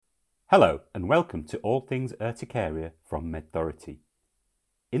Hello and welcome to All Things Urticaria from MedThority.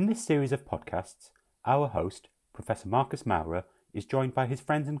 In this series of podcasts, our host, Professor Marcus Maurer, is joined by his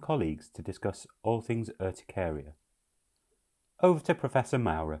friends and colleagues to discuss all things urticaria. Over to Professor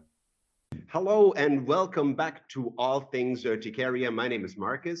Maurer. Hello and welcome back to All Things Urticaria. My name is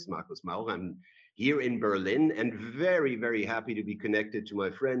Marcus Maurer. I'm here in Berlin and very happy to be connected to my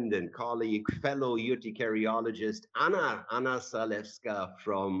friend and colleague, fellow urticariologist Anna Zalewska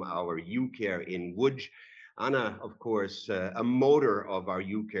from our UCare in Łódź. Anna, of course, a motor of our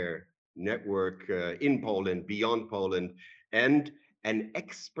UCare network in Poland, beyond Poland, and an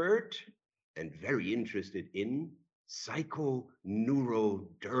expert and very interested in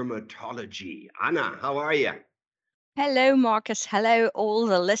psychoneurodermatology. Anna, how are you? Hello, Marcus. Hello, all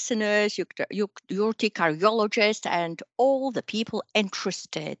the listeners, urticariologists, and all the people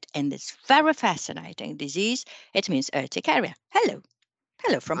interested in this very fascinating disease. It means urticaria. Hello.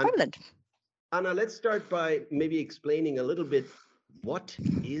 Hello from Poland. Anna, let's start by maybe explaining a little bit what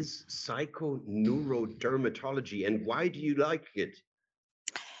is psychoneurodermatology and why do you like it?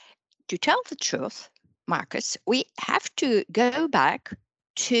 To tell the truth, Marcus, we have to go back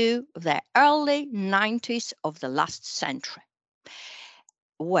to the early 90s of the last century,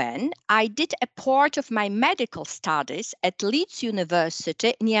 when I did a part of my medical studies at Leeds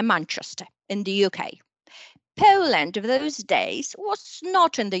University near Manchester in the UK. Poland of those days was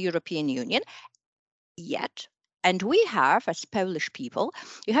not in the European Union yet, and we have, as Polish people,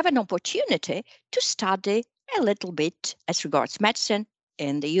 you have an opportunity to study a little bit as regards medicine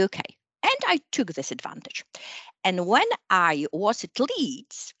in the UK. And I took this advantage. And when I was at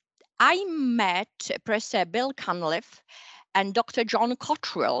Leeds, I met Professor Bill Cunliffe and Dr. John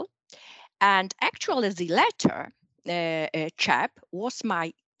Cottrell. And actually, the latter chap was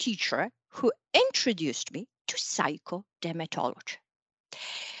my teacher who introduced me to psychodermatology.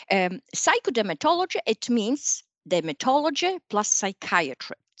 Psychodermatology, it means dermatology plus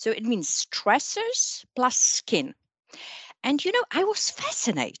psychiatry. So it means stressors plus skin. And, I was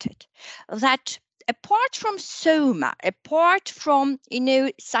fascinated that apart from soma, apart from,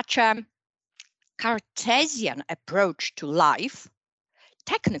 such a Cartesian approach to life,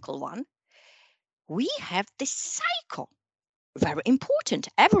 technical one, we have the psycho, very important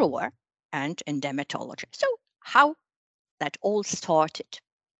everywhere and in dermatology. So how that all started.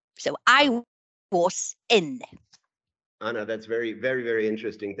 So I was in. Anna, that's very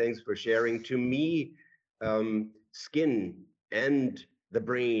interesting. Thanks for sharing. To me, skin and the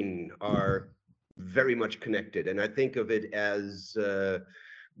brain are very much connected. And I think of it as, a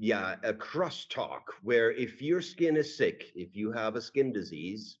crosstalk where if your skin is sick, if you have a skin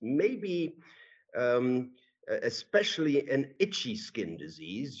disease, maybe especially an itchy skin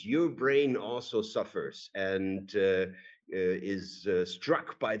disease, your brain also suffers and is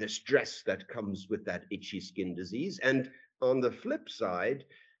struck by the stress that comes with that itchy skin disease. And on the flip side,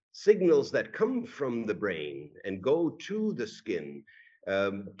 signals that come from the brain and go to the skin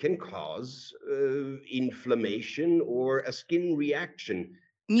can cause inflammation or a skin reaction.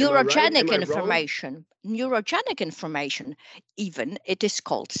 Neurogenic inflammation, even it is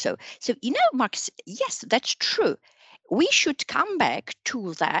called so. So, Max, yes, that's true. We should come back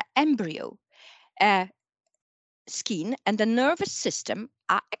to the embryo. Skin and the nervous system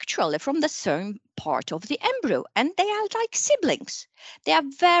are actually from the same part of the embryo, and they are like siblings. They are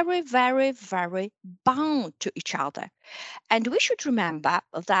very bound to each other. And we should remember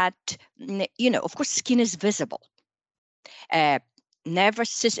that, of course, skin is visible. Nervous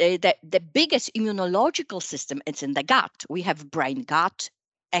system, the biggest immunological system is in the gut. We have brain-gut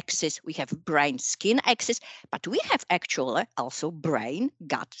axis, we have brain-skin axis, but we have actually also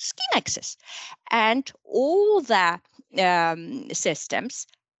brain-gut-skin axis. And all the systems,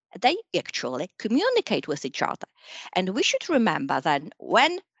 they actually communicate with each other. And we should remember that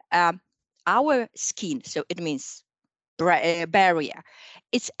when our skin, so it means barrier,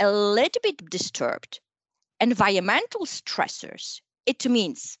 it's a little bit disturbed, environmental stressors, it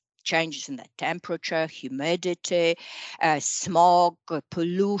means changes in the temperature, humidity, smog,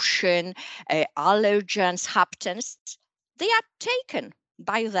 pollution, allergens, haptens, they are taken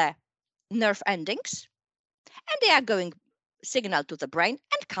by the nerve endings and they are going signal to the brain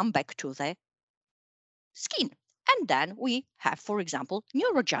and come back to the skin. And then we have, for example,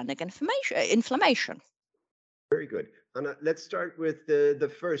 neurogenic inflammation. Very good. Anna, let's start with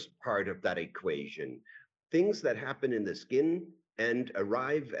the first part of that equation. Things that happen in the skin and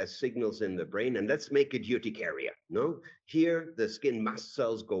arrive as signals in the brain, and let's make it urticaria. No, here the skin mast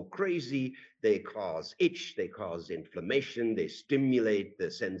cells go crazy, they cause itch, they cause inflammation, they stimulate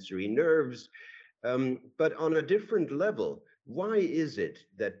the sensory nerves. But on a different level, Why is it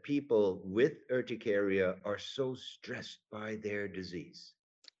that people with urticaria are so stressed by their disease?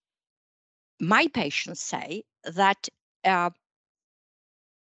 My patients say that uh,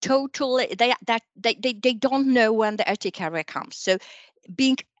 totally they don't know when the urticaria comes. So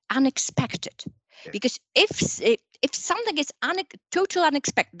being unexpected, Yeah. because if something is totally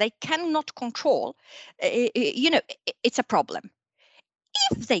unexpected, they cannot control. It's a problem.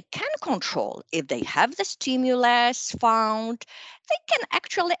 If they can control, if they have the stimulus found, they can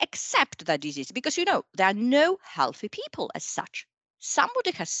actually accept the disease, because there are no healthy people as such.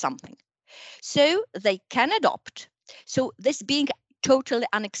 Somebody has something, so they can adopt. So this being totally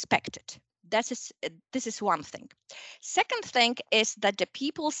unexpected, this is one thing. Second thing is that the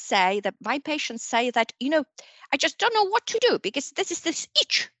people say that my patients say that I just don't know what to do, because this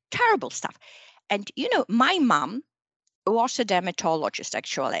itch, terrible stuff. And my mom was a dermatologist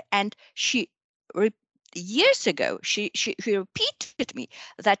actually, and she years ago she repeated me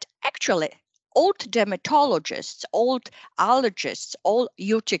that actually old dermatologists, old allergists, old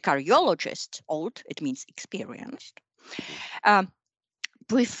urticariologists, old it means experienced, um,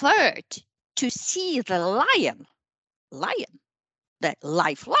 preferred to see the lion, the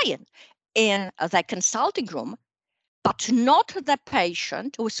live lion, in the consulting room, but not the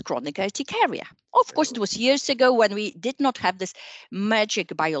patient with chronic urticaria. Of course, it was years ago when we did not have this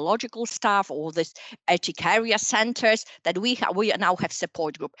magic biological stuff or this urticaria centers that we now have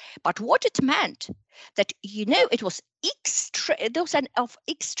support group. But what it meant that it was of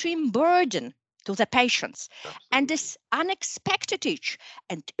extreme burden to the patients. Absolutely. And this unexpected itch,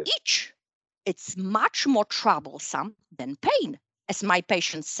 and itch, it's much more troublesome than pain, as my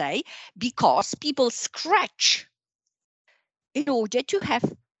patients say, because people scratch in order to have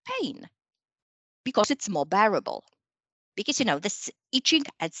pain, because it's more bearable. Because this itching,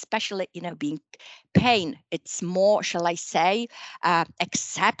 especially being pain, it's more, shall I say,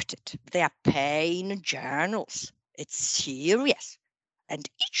 accepted. There are pain journals. It's serious. And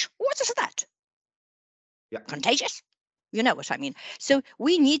itch, what is that? Yeah. Contagious? You know what I mean. So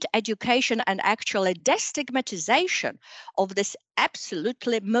we need education and actually destigmatization of this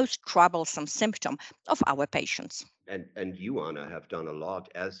absolutely most troublesome symptom of our patients. And you, Anna, have done a lot,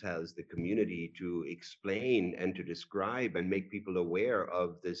 as has the community, to explain and to describe and make people aware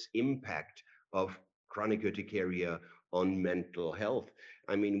of this impact of chronic urticaria on mental health.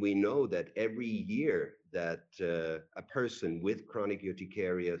 I mean, we know that every year that a person with chronic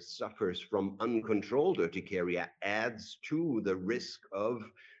urticaria suffers from uncontrolled urticaria adds to the risk of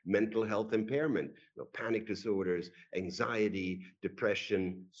mental health impairment, panic disorders, anxiety,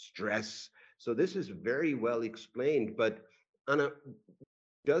 depression, stress. So this is very well explained, but Anna,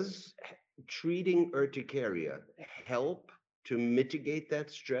 does treating urticaria help to mitigate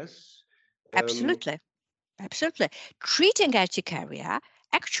that stress? Absolutely. Absolutely. Treating urticaria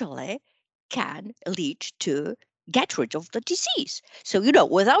actually can lead to get rid of the disease. So,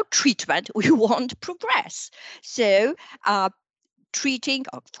 without treatment, we won't progress. So, treating,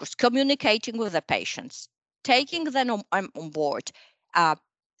 of course, communicating with the patients, taking them on board,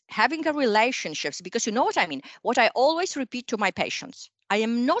 having a relationships, because you know what I mean. What I always repeat to my patients, I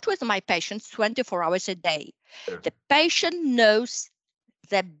am not with my patients 24 hours a day. Sure. The patient knows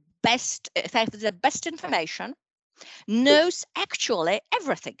the the best information, knows actually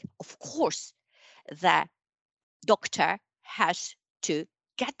everything. Of course, the doctor has to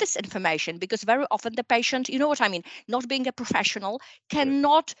get this information, because very often the patient, you know what I mean, not being a professional,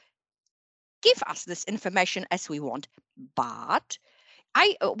 cannot give us this information as we want. But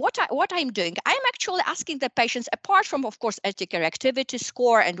what I'm doing, I'm actually asking the patients, apart from, of course, urticaria activity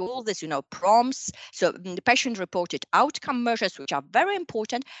score and all this, prompts, so the patient reported outcome measures, which are very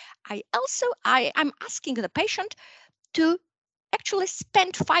important. I'm asking the patient to actually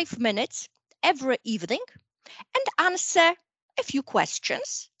spend 5 minutes every evening and answer a few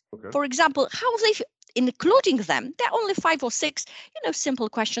questions. Okay. For example, how they, including them, there are only 5 or 6, simple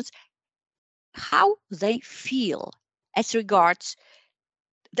questions. How they feel as regards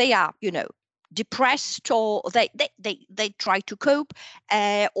they are, depressed, or they try to cope,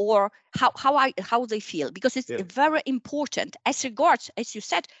 or how they feel, because it's very important as regards, as you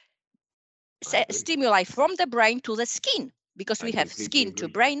said, stimuli from the brain to the skin, because we have skin to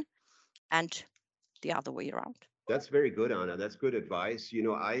brain and the other way around. That's very good, Anna. That's good advice.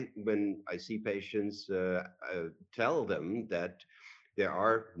 When I see patients, tell them that there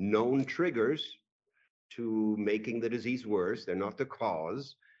are known triggers to making the disease worse. They're not the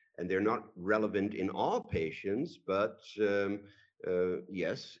cause, and they're not relevant in all patients, but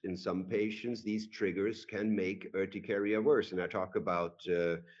yes, in some patients, these triggers can make urticaria worse. And I talk about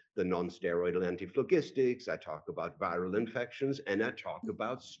the non-steroidal antiphlogistics, I talk about viral infections, and I talk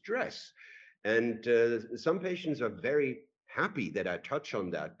about stress. And some patients are very happy that I touch on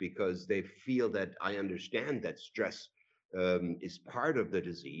that because they feel that I understand that stress is part of the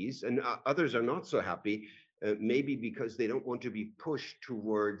disease, and others are not so happy, maybe because they don't want to be pushed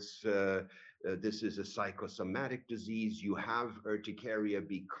towards this is a psychosomatic disease, you have urticaria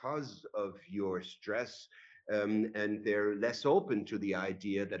because of your stress, and they're less open to the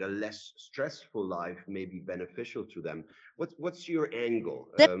idea that a less stressful life may be beneficial to them. What's your angle?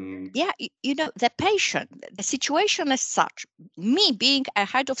 The patient, the situation is such. Me being a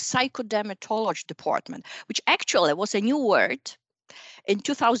head of psychodermatology department, which actually was a new word in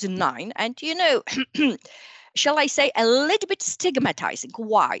 2009, and shall I say, a little bit stigmatizing.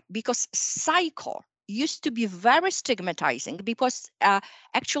 Why? Because psycho used to be very stigmatizing because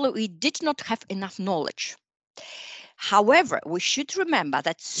actually we did not have enough knowledge. However, we should remember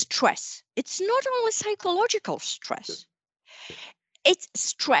that stress, it's not only psychological stress. It's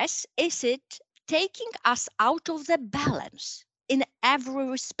stress, is it taking us out of the balance in every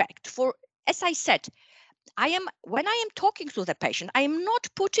respect? For, as I said, when I am talking to the patient, I am not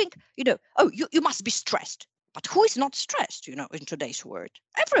putting, oh, you must be stressed. But who is not stressed, in today's world?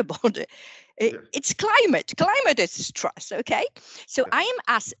 Everybody. It's climate. Climate is stress, okay? So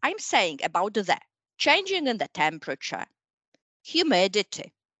I'm saying about the changing in the temperature,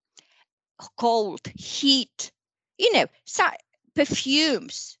 humidity, cold, heat,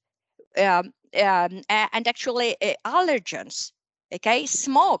 perfumes, and actually allergens, okay,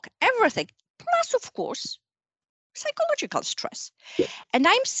 smoke, everything. Plus, of course, psychological stress. And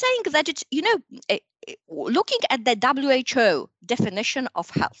I'm saying that it's, looking at the WHO definition of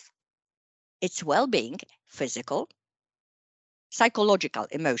health, it's well-being, physical, psychological,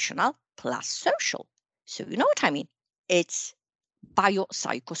 emotional, plus social. So you know what I mean? It's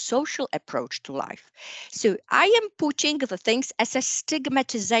biopsychosocial approach to life. So I am putting the things as a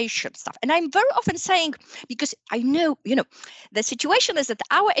stigmatization stuff. And I'm very often saying, because I know, the situation is that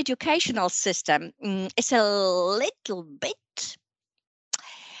our educational system is a little bit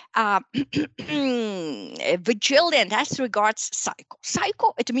vigilant as regards psycho.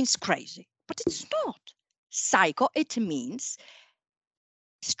 Psycho, it means crazy, but it's not. Psycho, it means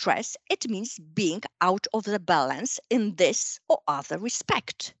stress, it means being out of the balance in this or other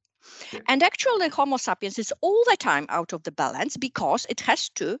respect. And actually, Homo sapiens is all the time out of the balance because it has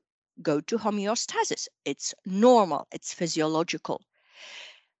to go to homeostasis. It's normal, it's physiological,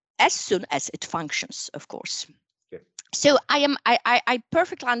 as soon as it functions, of course. So I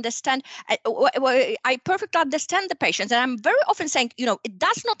perfectly understand. I perfectly understand the patients, and I'm very often saying, it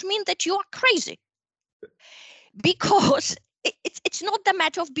does not mean that you are crazy, because it's not the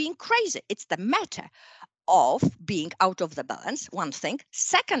matter of being crazy. It's the matter of being out of the balance. One thing.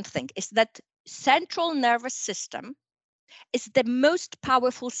 Second thing is that central nervous system is the most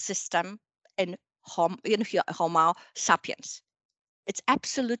powerful system in Homo sapiens. It's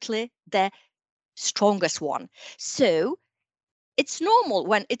absolutely the strongest one. So it's normal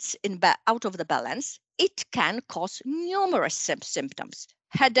when it's out of the balance. It can cause numerous symptoms: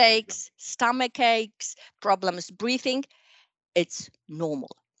 headaches, stomach aches, problems breathing. It's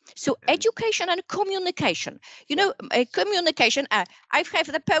normal. So education and communication, communication, I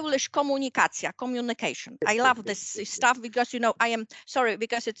have the Polish komunikacja, communication. I love this stuff because, I am sorry,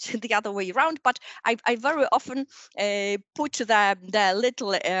 because it's the other way around, but I very often put the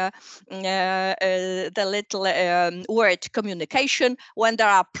little word communication when there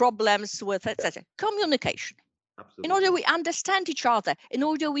are problems with it. Communication. Absolutely. In order we understand each other, in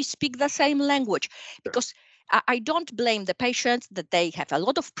order we speak the same language, because I don't blame the patients that they have a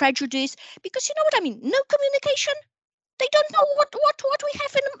lot of prejudice, because you know what I mean? No communication, they don't know what we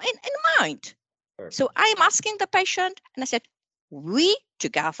have in mind. Perfect. So I'm asking the patient, and I said, we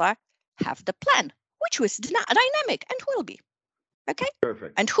together have the plan, which was dynamic and will be. Okay.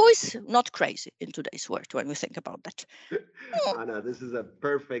 Perfect. And who is not crazy in today's world when we think about that? Anna, this is a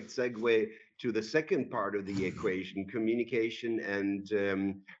perfect segue to the second part of the equation, communication, and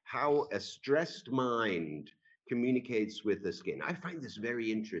how a stressed mind communicates with the skin. I find this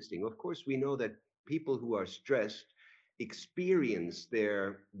very interesting. Of course, we know that people who are stressed experience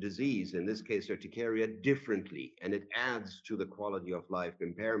their disease, in this case urticaria, differently, and it adds to the quality of life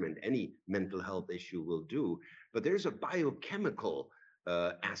impairment. Any mental health issue will do, but there's a biochemical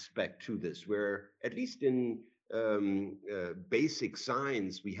aspect to this, where at least in basic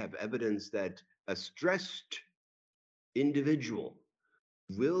science, we have evidence that a stressed individual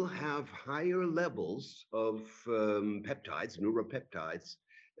will have higher levels of peptides, neuropeptides,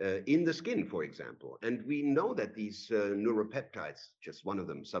 in the skin, for example. And we know that these neuropeptides, just one of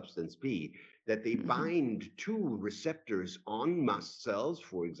them, substance P, that they bind to receptors on mast cells,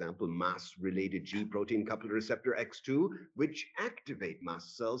 for example, mast-related G protein coupled receptor X2, which activate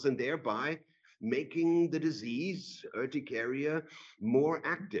mast cells and thereby making the disease, urticaria, more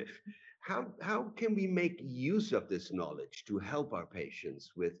active. How can we make use of this knowledge to help our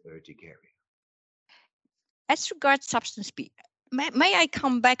patients with urticaria? As regards substance P, may I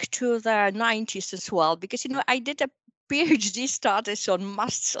come back to the 90s as well? Because, I did a PhD studies on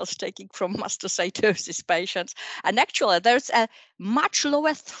mast cells taking from mastocytosis patients. And actually, there's a much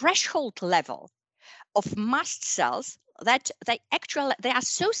lower threshold level of mast cells that they are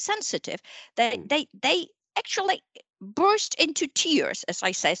so sensitive that they actually burst into tears, as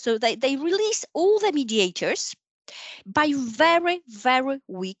I say. So they release all the mediators by very, very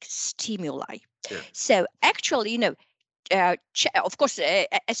weak stimuli. Yeah. So actually, of course,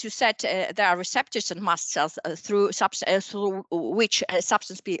 as you said, there are receptors in mast cells through which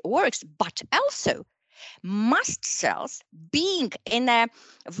substance P works, but also mast cells being in a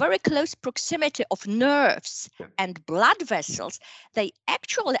very close proximity of nerves and blood vessels, they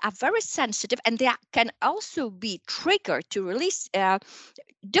actually are very sensitive, and they can also be triggered to release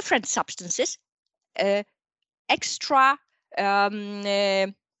different substances extra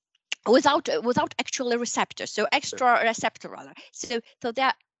without actual receptors, so extra receptoral. So they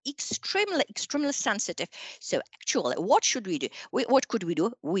are extremely sensitive. So actually, what should we do? What could we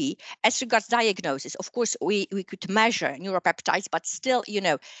do? As regards diagnosis, of course, we could measure neuropeptides, but still,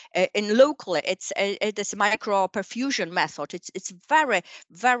 in locally, it is a microperfusion method. It's very,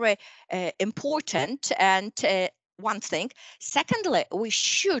 very important, and one thing. Secondly, we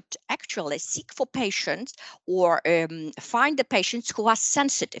should actually seek for patients or find the patients who are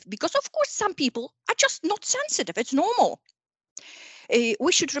sensitive, because of course some people are just not sensitive. It's normal.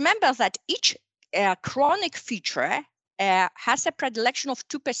 We should remember that each chronic feature has a predilection of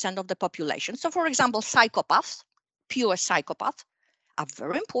 2% of the population. So for example, psychopaths, pure psychopaths, are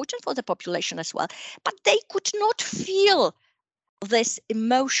very important for the population as well, but they could not feel this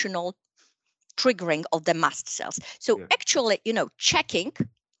emotional triggering of the mast cells. So actually, checking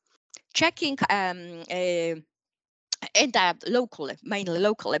and locally, mainly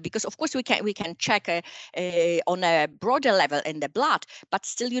locally, because of course we can check on a broader level in the blood, but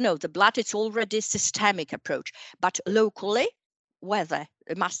still, the blood is already systemic approach. But locally, whether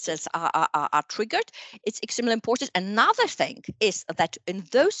mast cells are triggered, it's extremely important. Another thing is that in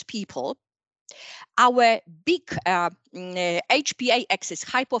those people, our big HPA axis,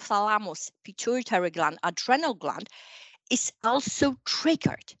 hypothalamus, pituitary gland, adrenal gland, is also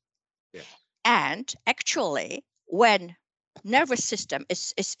triggered. Yes. And actually, when nervous system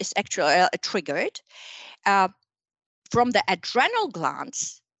is actually triggered from the adrenal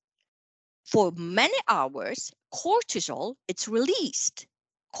glands, for many hours, cortisol, it's released.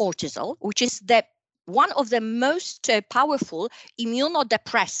 Cortisol, which is one of the most powerful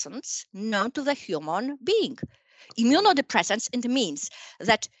immunodepressants known to the human being. Immunodepressants, it means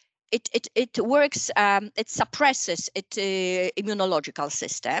that it works, it suppresses immunological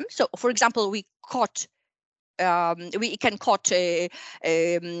system. So, for example, we can caught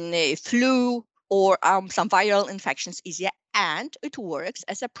flu or some viral infections easier, and it works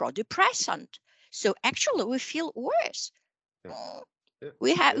as a prodepressant. So actually, we feel worse.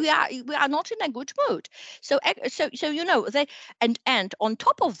 We are not in a good mood. So and on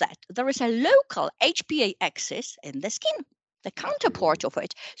top of that, there is a local HPA axis in the skin, the counterpart of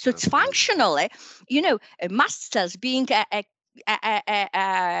it. So it's functionally, mast cells being a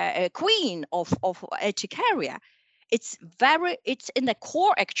queen of urticaria. It's in the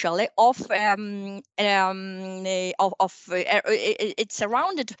core actually of it's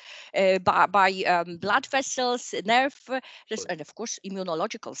surrounded by blood vessels, nerve, and of course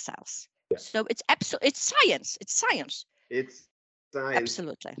immunological cells. So it's science. It's science. It's science.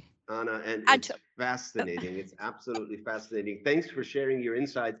 Absolutely. Anna, and it's fascinating. It's absolutely fascinating. Thanks for sharing your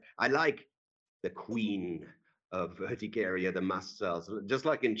insights. I like the queen of urticaria, the mast cells. Just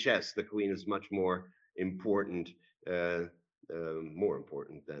like in chess, the queen is much more important than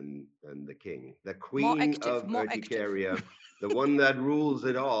the king. The queen of urticaria, the one that rules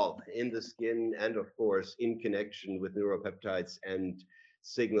it all in the skin, and of course in connection with neuropeptides and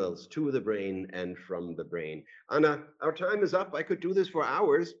signals to the brain and from the brain. Anna, our time is up. I could do this for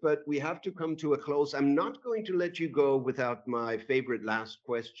hours, but we have to come to a close. I'm not going to let you go without my favorite last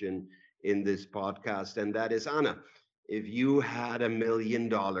question in this podcast, and that is, Anna, if you had $1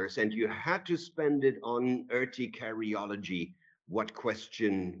 million and you had to spend it on urticariology, what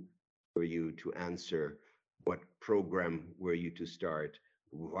question were you to answer? What program were you to start?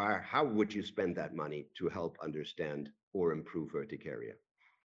 how would you spend that money to help understand or improve urticaria?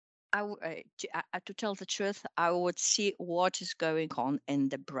 To tell the truth, I would see what is going on in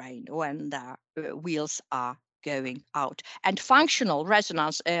the brain when the wheels are going out. And functional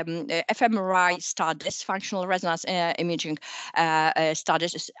resonance, fMRI studies, functional resonance imaging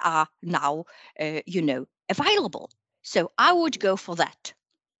studies are now, available. So I would go for that.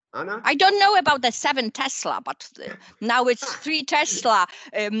 Anna? I don't know about the 7 Tesla, but now it's 3 Tesla,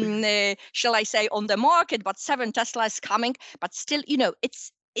 shall I say, on the market, but 7 Tesla is coming. But still,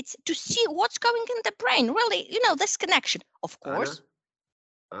 it's to see what's going in the brain, really, this connection, of course,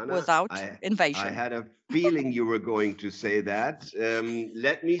 Anna, without invasion. I had a feeling you were going to say that.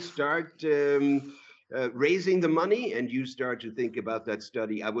 Let me start raising the money and you start to think about that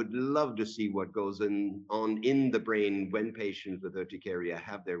study. I would love to see what goes on in the brain when patients with urticaria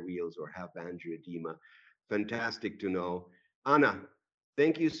have their wheels or have angioedema. Fantastic to know. Anna,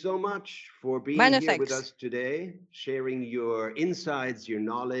 thank you so much for being here with us today, sharing your insights, your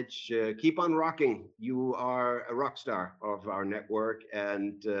knowledge. Keep on rocking. You are a rock star of our network,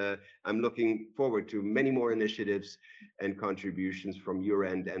 and I'm looking forward to many more initiatives and contributions from your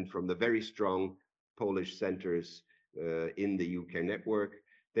end and from the very strong Polish centers in the UK network.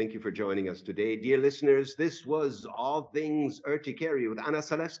 Thank you for joining us today. Dear listeners, this was All Things Urticaria with Anna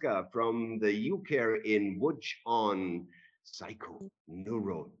Zalewska from the UCare in Łódź on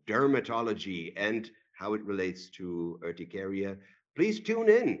psychoneurodermatology and how it relates to urticaria. Please tune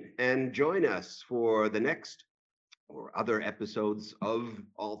in and join us for the next or other episodes of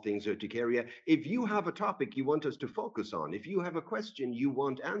All Things Urticaria. If you have a topic you want us to focus on, if you have a question you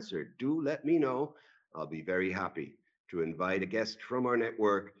want answered, do let me know. I'll be very happy to invite a guest from our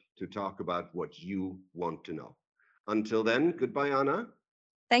network to talk about what you want to know. Until then, goodbye, Anna.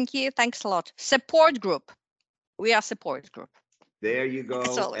 Thank you. Thanks a lot. Support group. We are support group. There you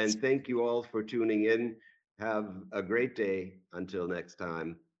go. And thank you all for tuning in. Have a great day. Until next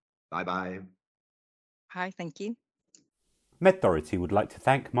time. Bye-bye. Hi, thank you. MedThority would like to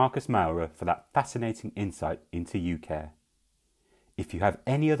thank Marcus Maurer for that fascinating insight into UCare. If you have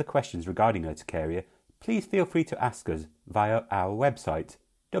any other questions regarding urticaria, please feel free to ask us via our website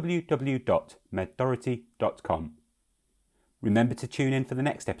www.medthority.com. Remember to tune in for the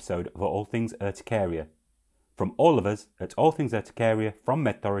next episode of All Things Urticaria. From all of us at All Things Urticaria from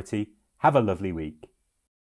MedThority, have a lovely week.